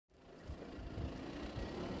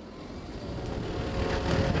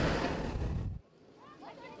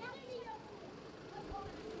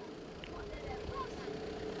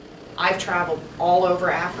I've traveled all over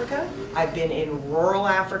Africa. I've been in rural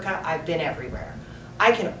Africa. I've been everywhere.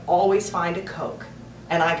 I can always find a Coke,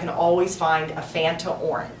 and I can always find a Fanta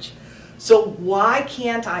orange. So why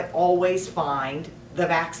can't I always find the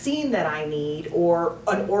vaccine that I need or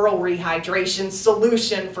an oral rehydration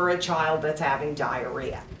solution for a child that's having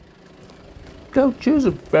diarrhea? Go choose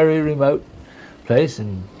a very remote place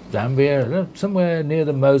in Zambia, somewhere near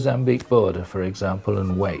the Mozambique border, for example,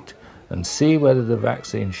 and wait and see whether the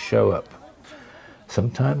vaccines show up.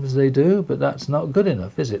 Sometimes they do, but that's not good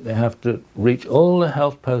enough, is it? They have to reach all the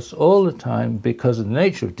health posts all the time because of the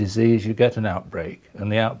nature of disease. You get an outbreak,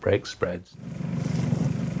 and the outbreak spreads.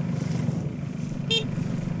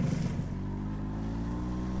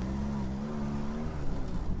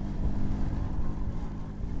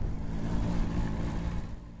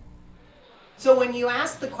 So when you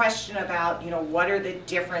ask the question about, what are the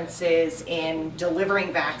differences in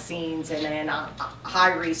delivering vaccines in a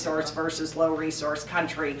high resource versus low resource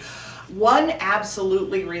country, one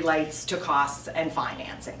absolutely relates to costs and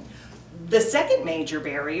financing. The second major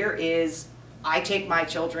barrier is I take my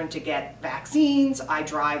children to get vaccines, I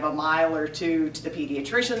drive a mile or two to the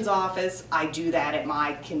pediatrician's office, I do that at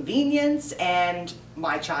my convenience, and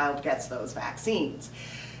my child gets those vaccines.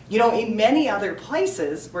 In many other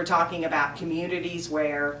places, we're talking about communities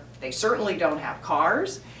where they certainly don't have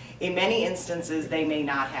cars. In many instances, they may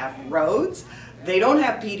not have roads. They don't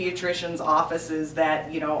have pediatricians' offices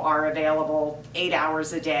that, are available 8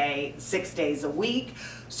 hours a day, 6 days a week.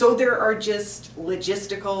 So there are just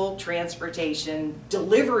logistical, transportation,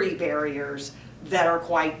 delivery barriers that are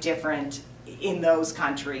quite different in those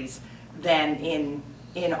countries than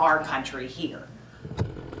in our country here.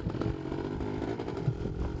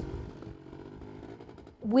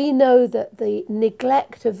 We know that the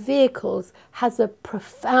neglect of vehicles has a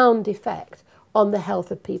profound effect on the health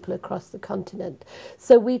of people across the continent.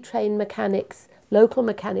 So we train mechanics, local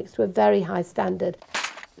mechanics, to a very high standard.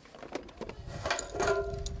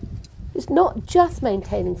 It's not just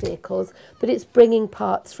maintaining vehicles, but it's bringing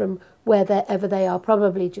parts from wherever they are,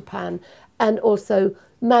 probably Japan, and also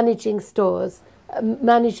managing stores,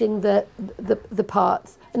 managing the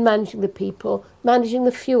parts, and managing the people, managing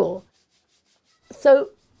the fuel.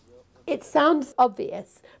 So it sounds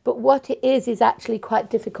obvious, but what it is actually quite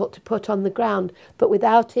difficult to put on the ground. But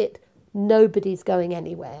without it, nobody's going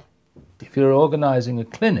anywhere. If you're organising a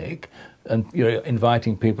clinic and you're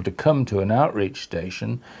inviting people to come to an outreach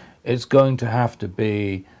station, it's going to have to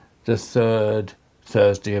be the third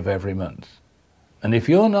Thursday of every month. And if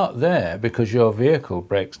you're not there because your vehicle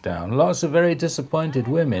breaks down, lots of very disappointed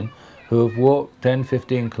women who have walked 10,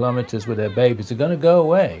 15 kilometres with their babies are going to go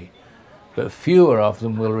away, but fewer of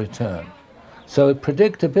them will return. So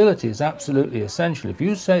predictability is absolutely essential. If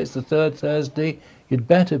you say it's the third Thursday, you'd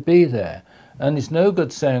better be there. And it's no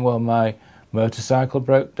good saying, well, my motorcycle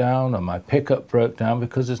broke down or my pickup broke down,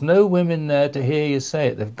 because there's no women there to hear you say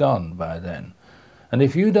it. They've gone by then. And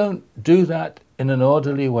if you don't do that in an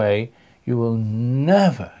orderly way, you will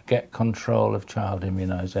never get control of child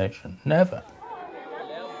immunisation. Never.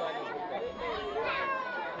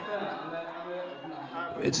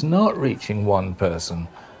 It's not reaching one person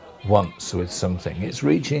once with something. It's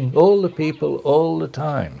reaching all the people all the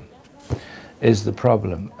time is the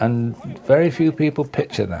problem. And very few people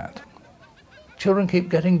picture that. Children keep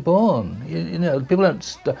getting born. People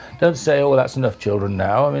don't say, oh, that's enough children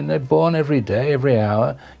now. I mean, they're born every day, every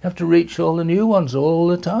hour. You have to reach all the new ones all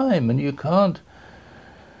the time, and you can't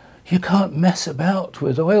mess about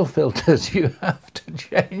with oil filters. You have to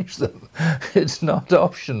change them. It's not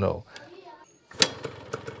optional.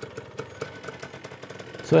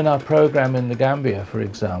 So in our program in the Gambia, for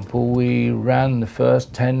example, we ran the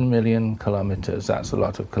first 10 million kilometres, that's a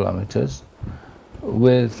lot of kilometres,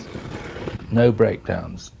 with no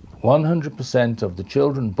breakdowns. 100% of the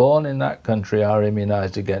children born in that country are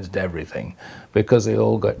immunised against everything because they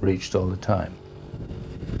all get reached all the time.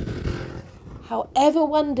 However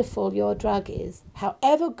wonderful your drug is,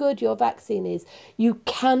 however good your vaccine is, you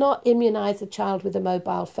cannot immunise a child with a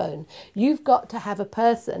mobile phone. You've got to have a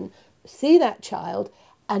person see that child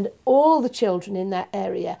and all the children in that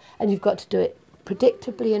area, and you've got to do it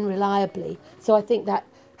predictably and reliably. So I think that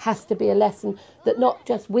has to be a lesson that not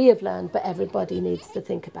just we have learned, but everybody needs to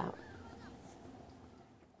think about.